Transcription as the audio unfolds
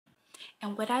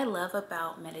And what I love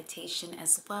about meditation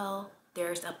as well,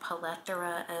 there's a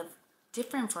plethora of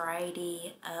different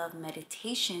variety of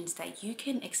meditations that you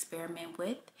can experiment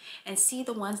with and see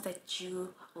the ones that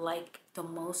you like the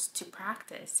most to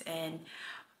practice and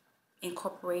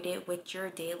incorporate it with your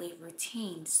daily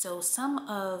routine. So some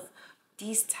of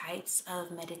these types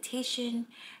of meditation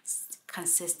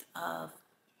consist of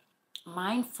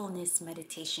mindfulness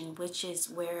meditation, which is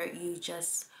where you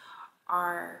just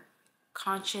are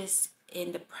conscious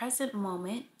in the present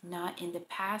moment, not in the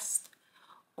past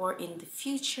or in the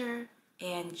future,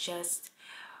 and just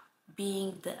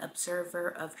being the observer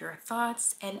of your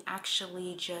thoughts and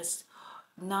actually just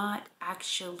not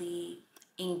actually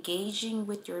engaging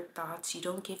with your thoughts. You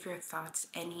don't give your thoughts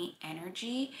any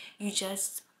energy. You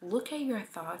just look at your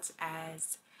thoughts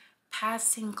as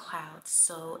passing clouds.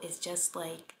 So it's just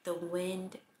like the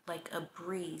wind, like a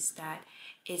breeze that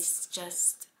is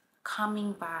just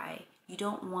coming by. You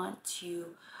don't want to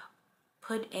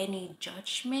put any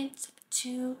judgment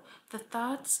to the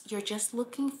thoughts. You're just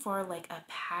looking for like a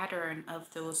pattern of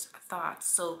those thoughts.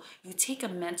 So you take a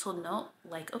mental note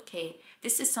like, okay,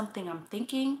 this is something I'm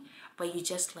thinking, but you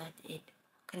just let it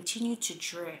continue to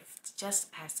drift just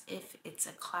as if it's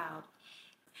a cloud.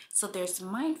 So there's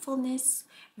mindfulness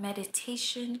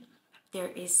meditation, there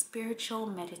is spiritual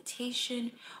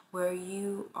meditation where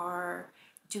you are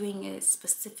doing it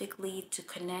specifically to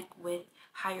connect with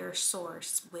higher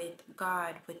source, with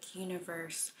God, with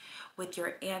universe, with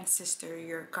your ancestor,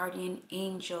 your guardian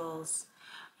angels,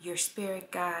 your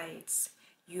spirit guides,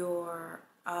 your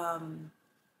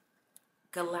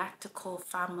galactical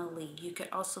family. You could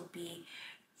also be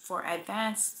for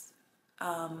advanced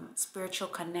spiritual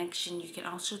connection. You can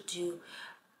also do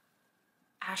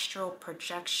astral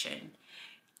projection.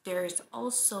 There's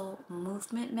also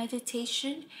movement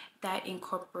meditation that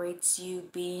incorporates you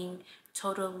being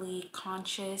totally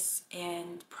conscious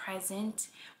and present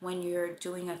when you're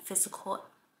doing a physical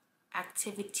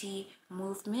activity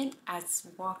movement, as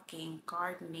walking,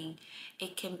 gardening.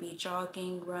 It can be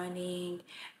jogging, running,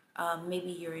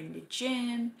 maybe you're in the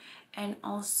gym, and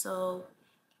also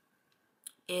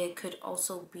it could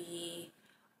also be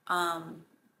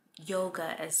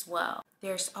yoga as well.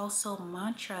 There's also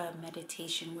mantra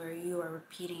meditation where you are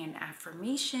repeating an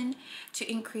affirmation to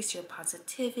increase your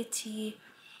positivity.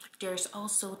 There's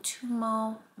also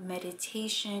Tumo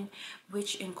meditation,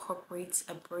 which incorporates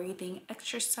a breathing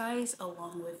exercise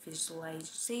along with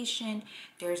visualization.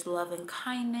 There's love and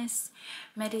kindness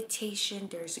meditation.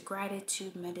 There's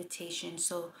gratitude meditation.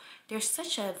 So there's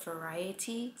such a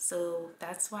variety. So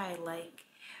that's why I like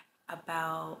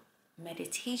about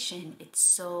meditation. It's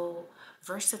so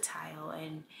versatile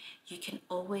and you can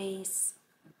always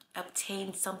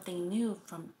obtain something new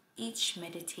from each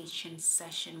meditation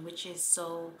session, which is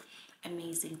so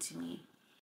amazing to me.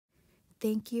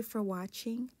 Thank you for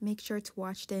watching. Make sure to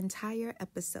watch the entire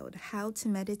episode, How to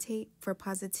Meditate for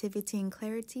Positivity and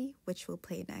Clarity, which will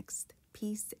play next.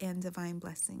 Peace and divine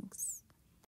blessings.